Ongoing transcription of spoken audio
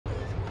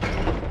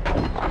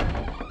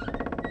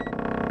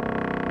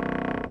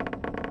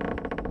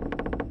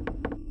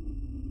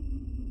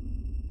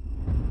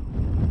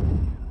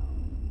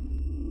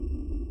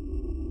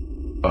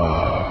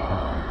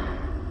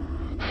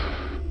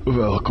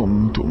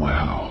Welcome to my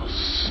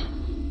house.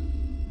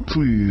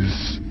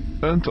 Please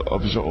enter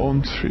of your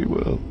own free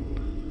will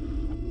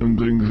and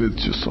bring with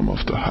you some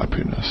of the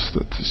happiness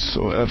that is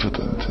so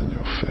evident in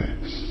your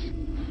face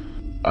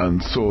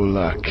and so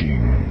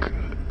lacking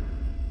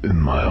in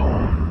my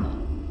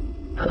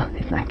own.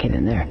 It's not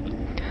getting there.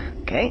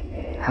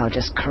 Okay, I'll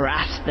just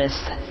cross this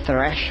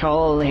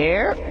threshold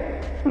here.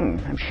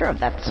 I'm sure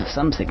that's of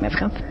some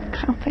significance.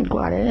 I don't think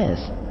what it is.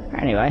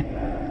 Anyway,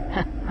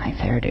 my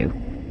hairdo.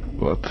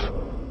 What?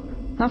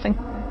 Nothing.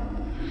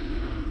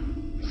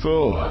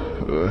 So,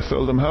 I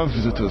seldom have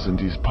visitors in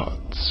these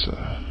parts.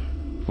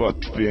 What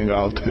being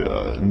out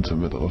here in the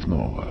middle of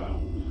nowhere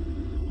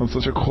on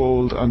such a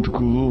cold and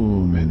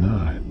gloomy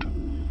night?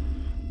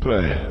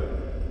 Pray,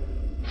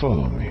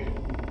 follow me.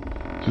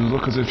 You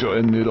look as if you're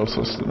in need of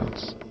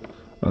sustenance,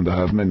 and I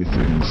have many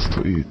things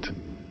to eat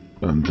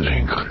and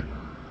drink.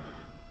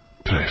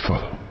 Pray,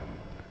 follow.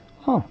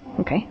 Oh,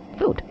 okay.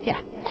 Food,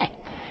 yeah. Hey,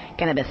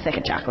 getting a bit sick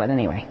of chocolate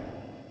anyway.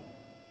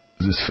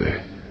 This way.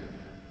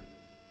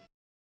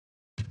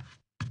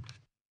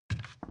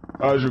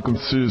 As you can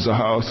see, the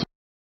house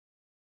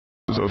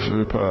is of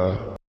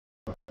repair.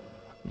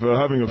 We're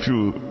having a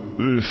few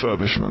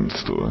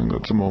refurbishments doing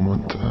at the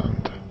moment,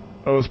 and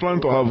I was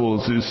planning to have all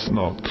this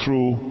knocked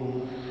through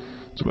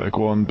to make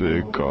one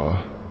big,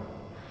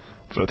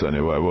 but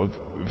anyway, well,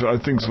 I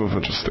think we'll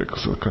just stick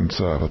to the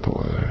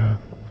conservatory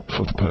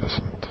for the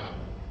present.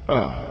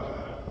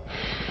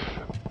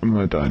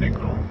 My dining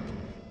room.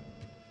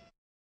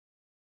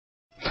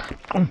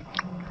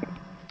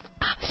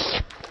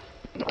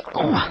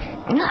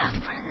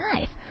 Very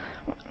nice.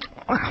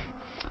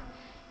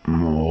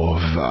 More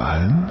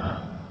wine?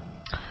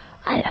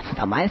 I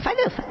don't mind if I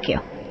do, thank you.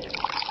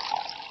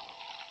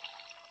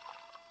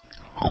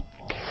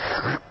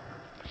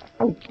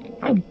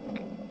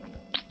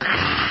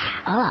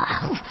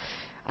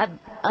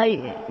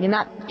 You're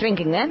not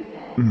drinking then?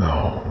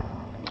 No.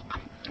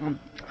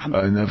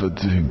 I never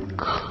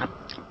drink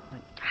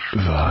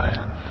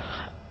wine.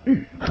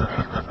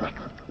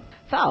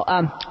 So,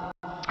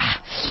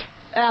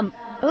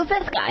 who's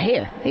this guy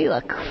here? He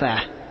looks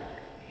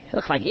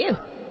like you.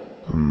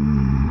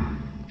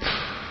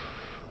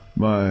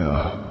 My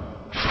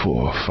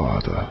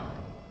forefather.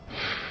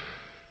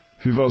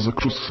 He was a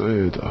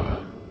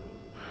crusader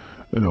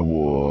in a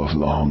war of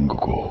long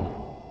ago.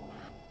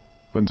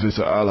 Went with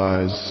the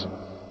allies,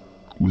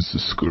 with the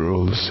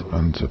squirrels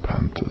and the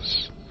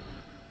panthers.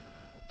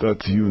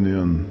 That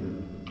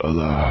union,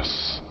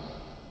 alas,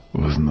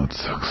 was not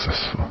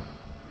successful.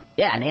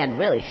 Yeah, and he had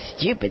really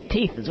stupid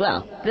teeth as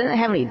well. Didn't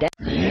have any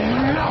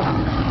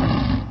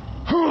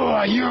Who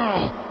are you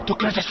to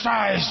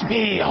criticize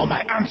me or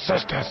my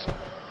ancestors,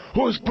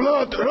 whose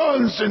blood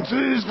runs into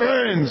these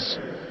veins?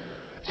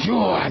 You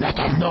are not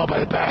of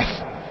noble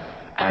birth,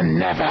 and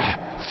never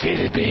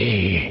will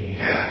be.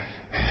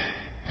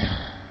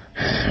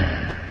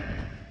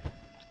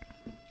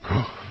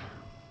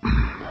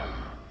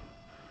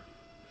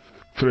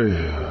 Pray,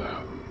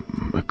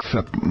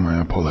 accept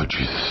my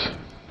apologies.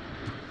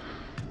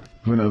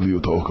 Whenever you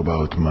talk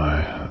about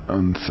my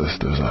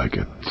ancestors, I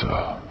get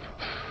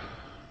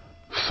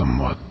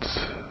somewhat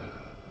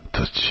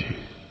touchy.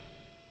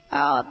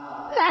 Oh,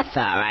 that's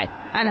all right.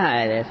 I know how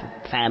it is.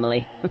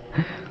 Family.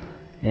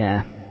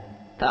 Yeah.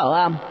 So,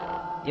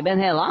 you been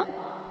here long?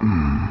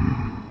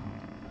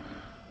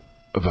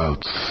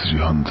 About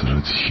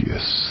 300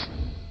 years.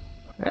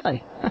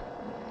 Really?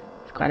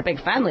 It's quite a big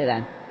family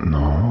then.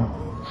 No,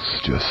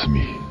 it's just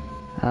me.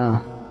 Oh.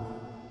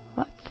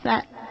 What's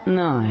that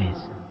noise?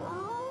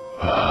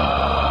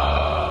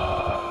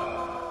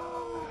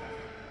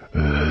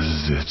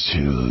 The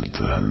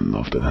children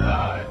of the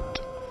night.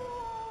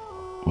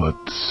 What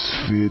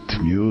sweet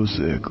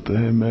music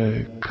they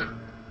make.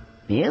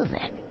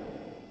 Music?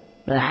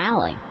 The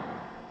howling.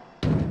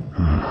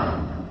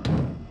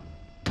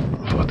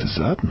 What is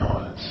that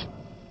noise?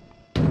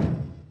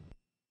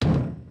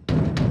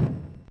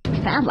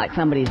 Sounds like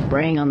somebody's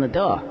braying on the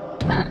door.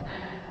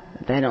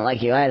 They don't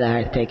like you either,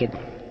 I take it.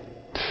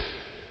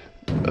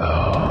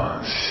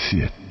 Oh,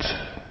 shit.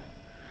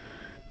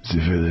 The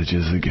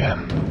villagers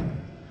again.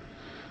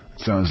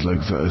 Sounds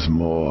like there is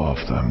more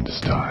of them this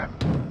time.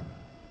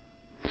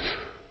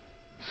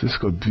 This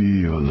could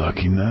be your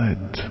lucky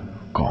night,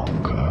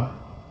 Conker.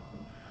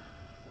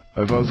 I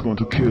was going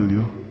to kill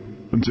you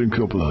and drink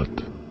your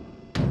blood.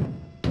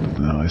 But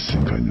now I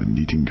think I'm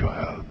needing your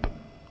help.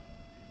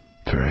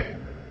 Pray,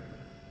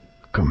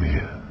 come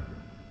here.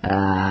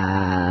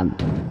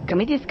 Can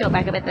we just go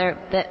back a bit there?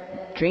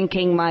 That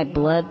drinking my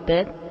blood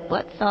bit?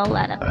 What's all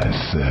that about? I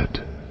said,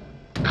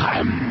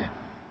 Come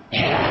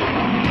here.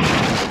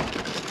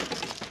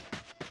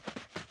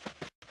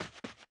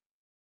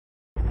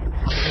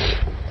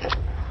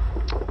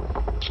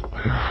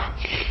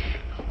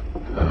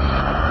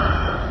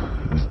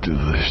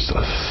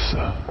 delicious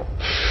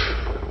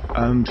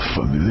and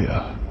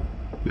familiar.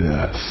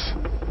 Yes.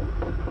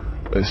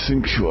 I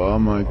think you are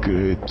my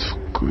great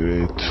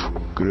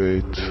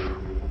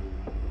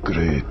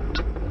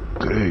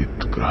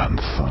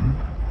grandson,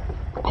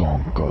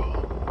 Conker.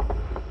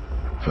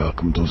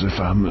 Welcome to the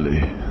family.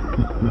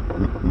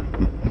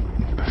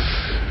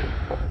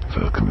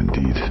 Welcome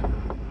indeed.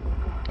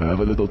 I have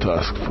a little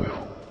task for you.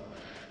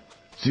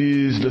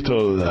 These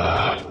little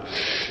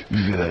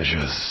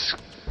villagers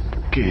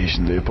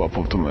occasionally pop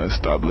up to my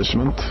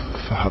establishment,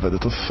 have a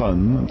little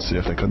fun, and see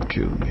if they can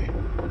kill me.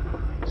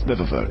 It's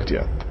never worked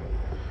yet.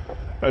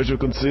 As you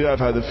can see, I've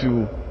had a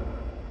few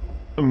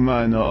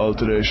minor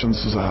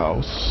alterations to the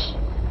house.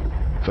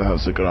 We have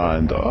the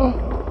grinder,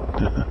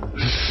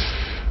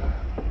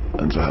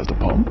 and we have the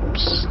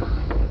pumps,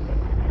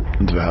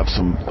 and we have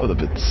some other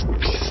bits and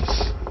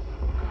pieces.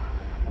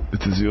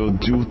 It is your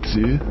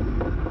duty,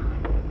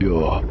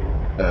 your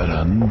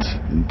errand,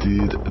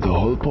 indeed the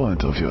whole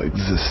point of your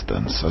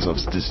existence as of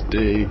this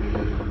day,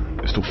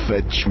 is to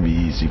fetch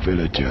me the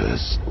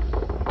villagers,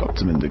 put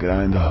them in the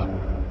grinder,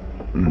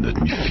 and let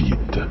me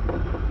feed.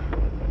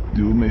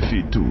 You may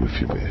feed too if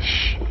you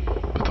wish,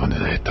 but only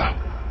later.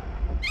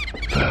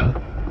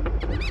 Well?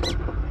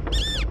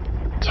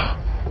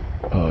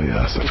 Oh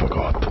yes, I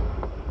forgot.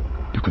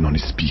 You can only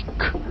speak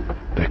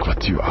like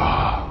what you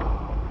are.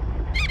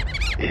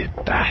 A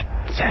bat.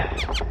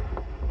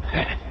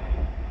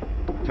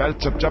 Well,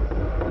 chop chop.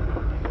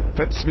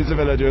 Fetch me the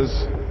villagers.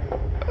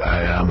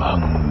 I am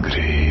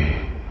hungry.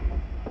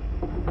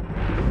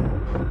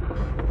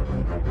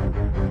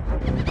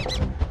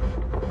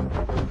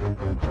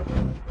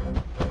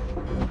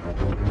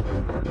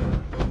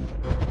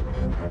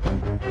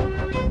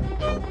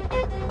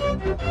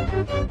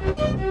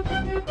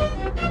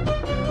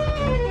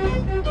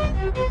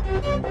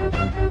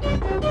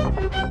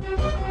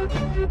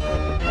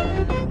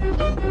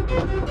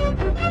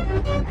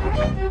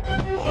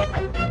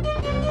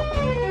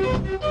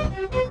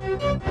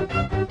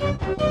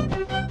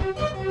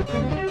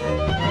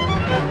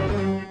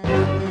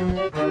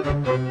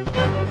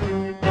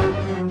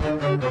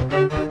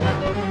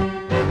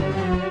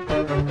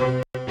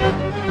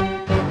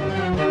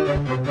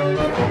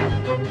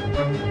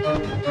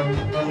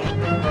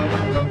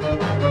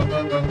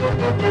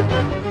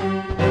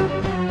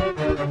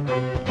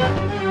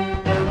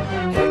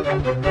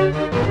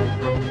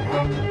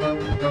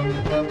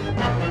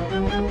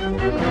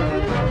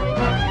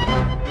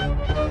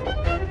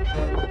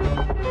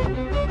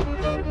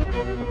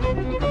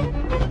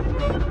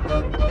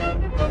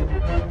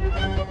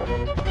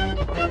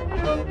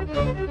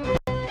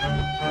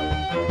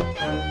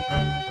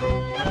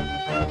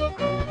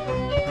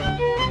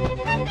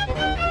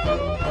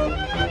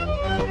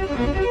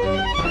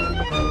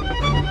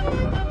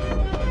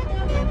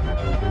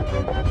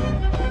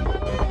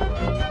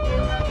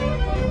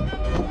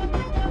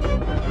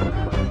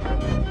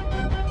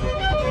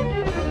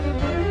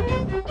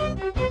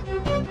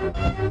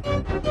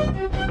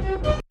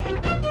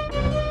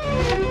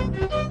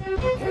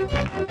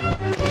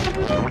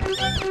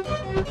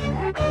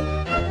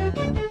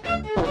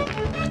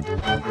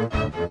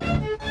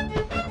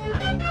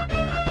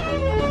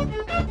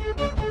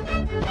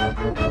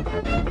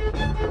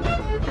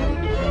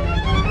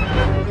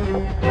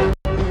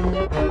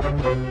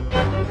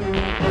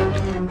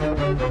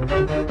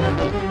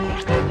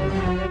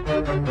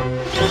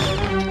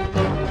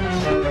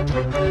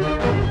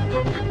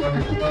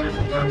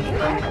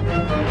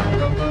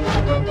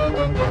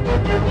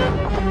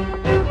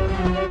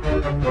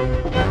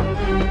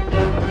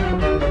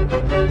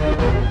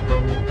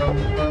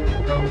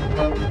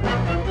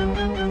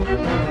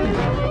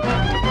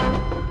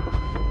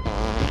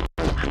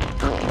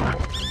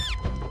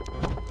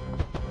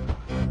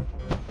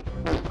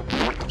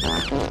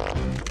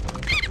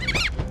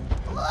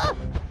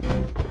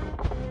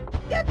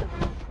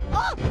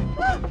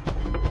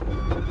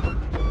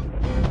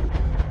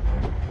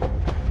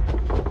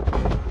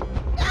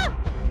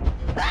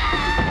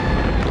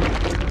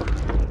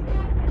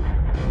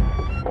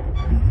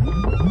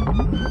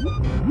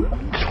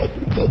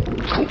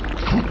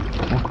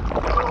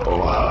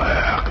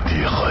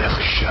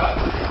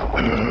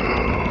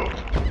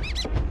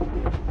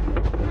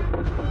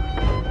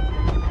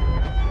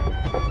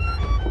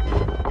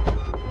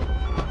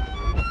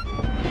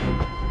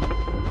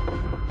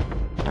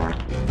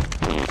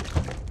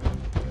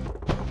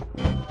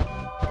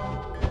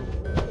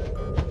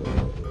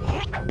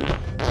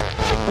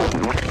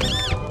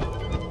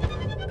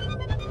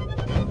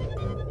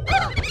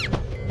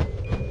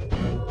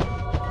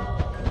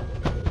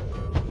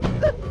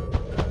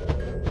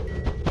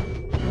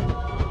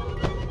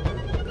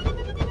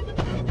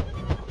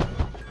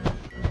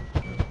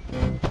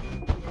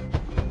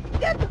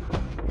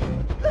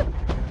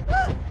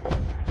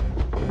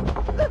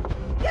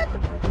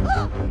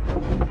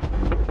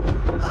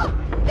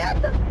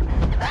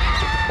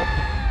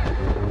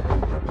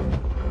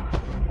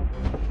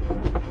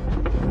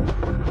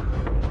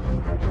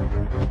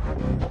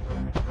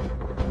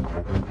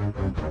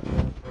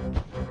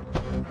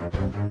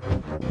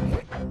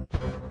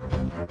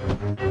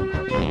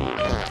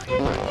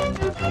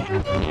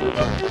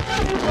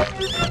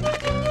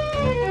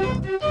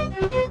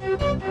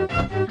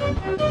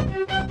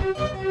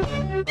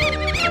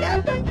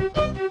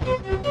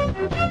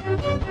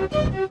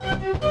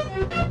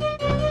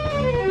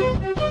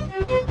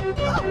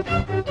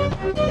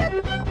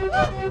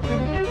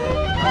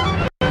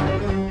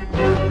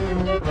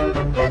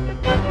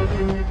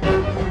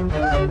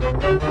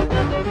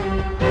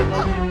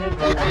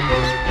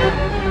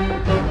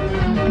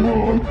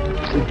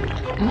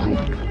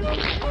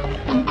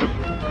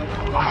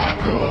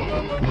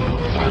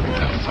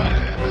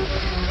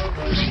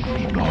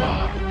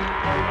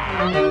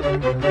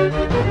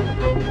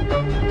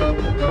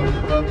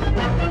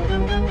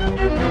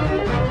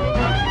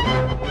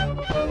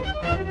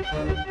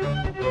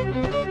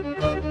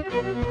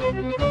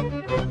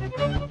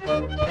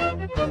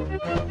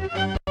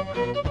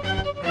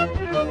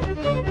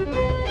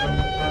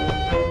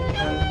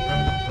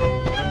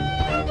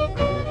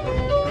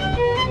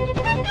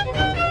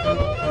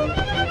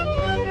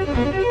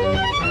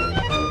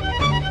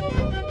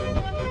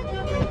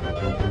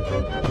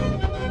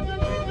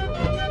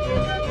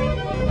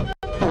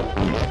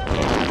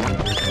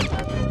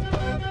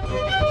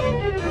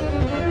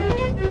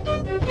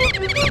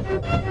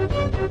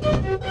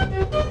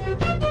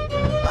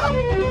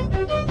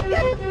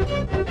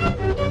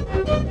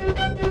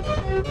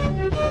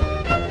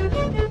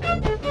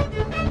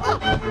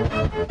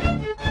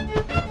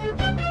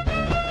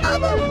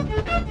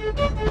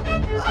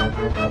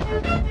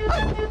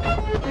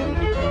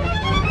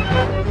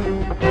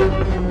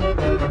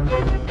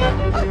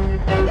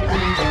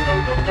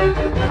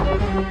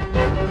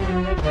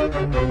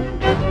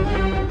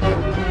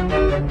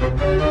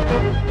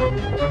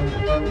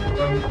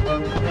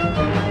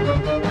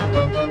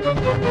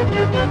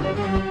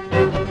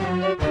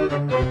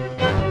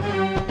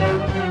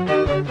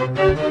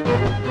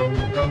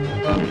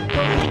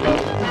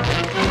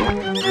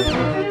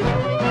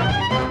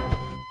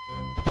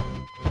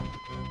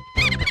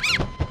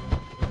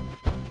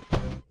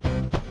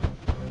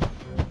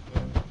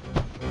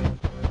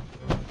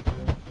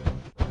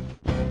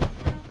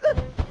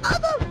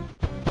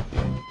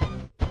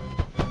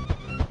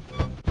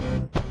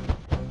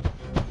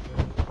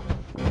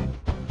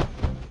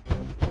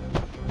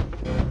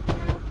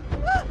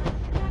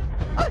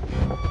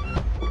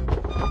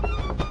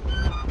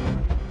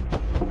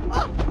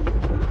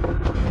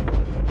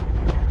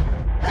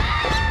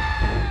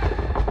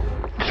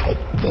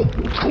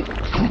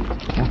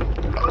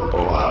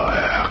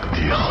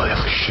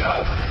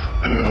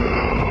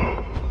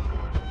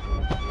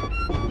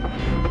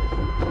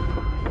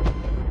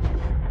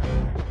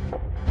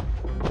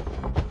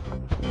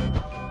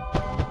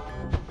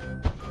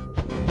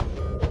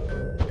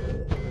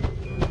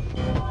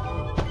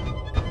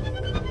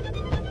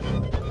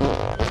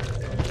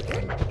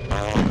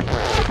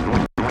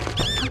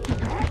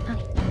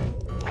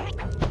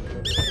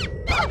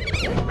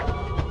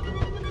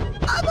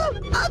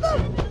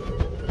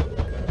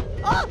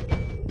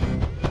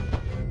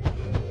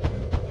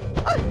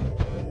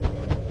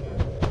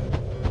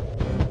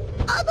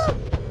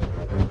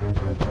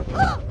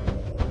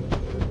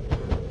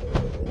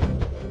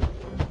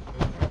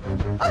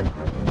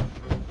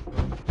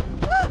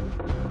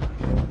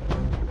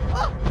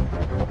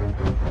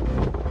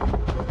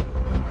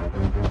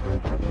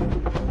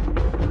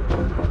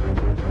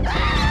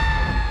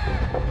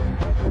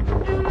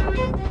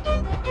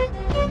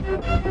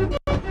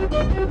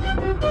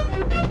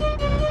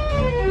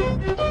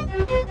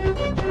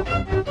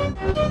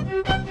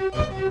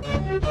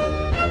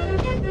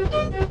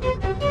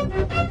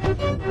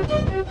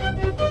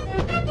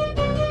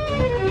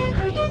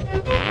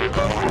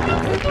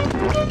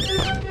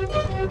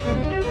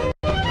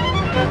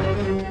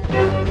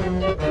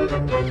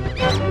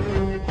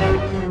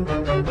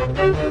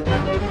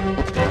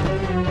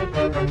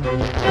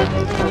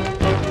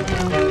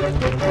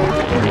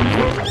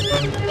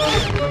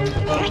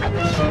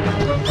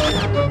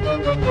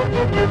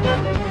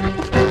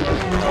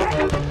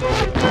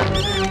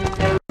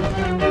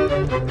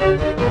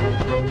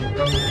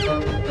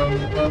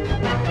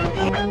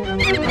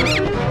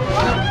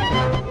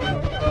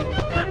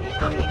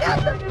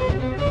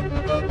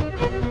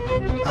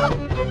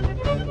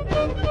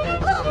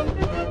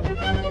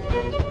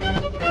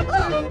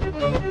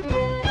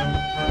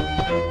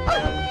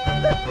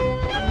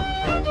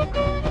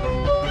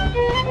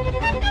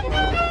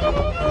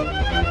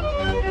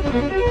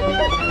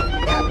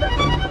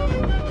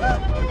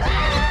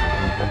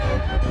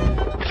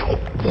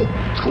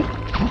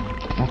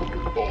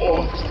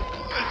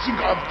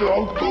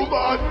 Too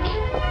much!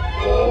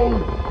 Oh,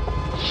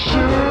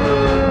 shit!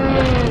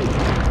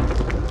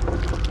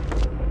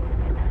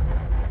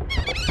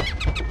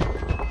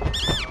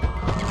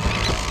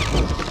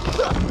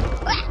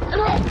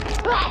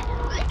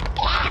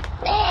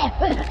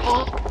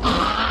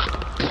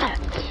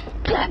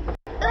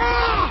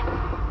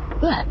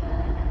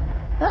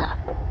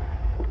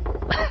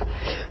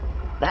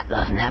 That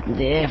doesn't happen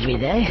to you every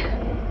day.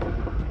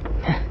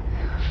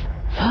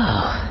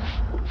 Oh.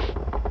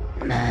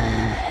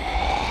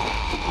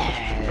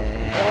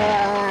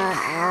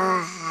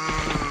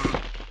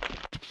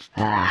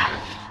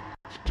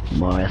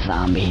 More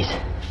zombies.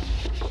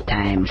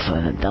 Time for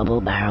the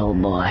double-barrel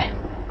boy.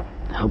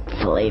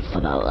 Hopefully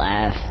for the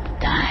last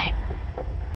time.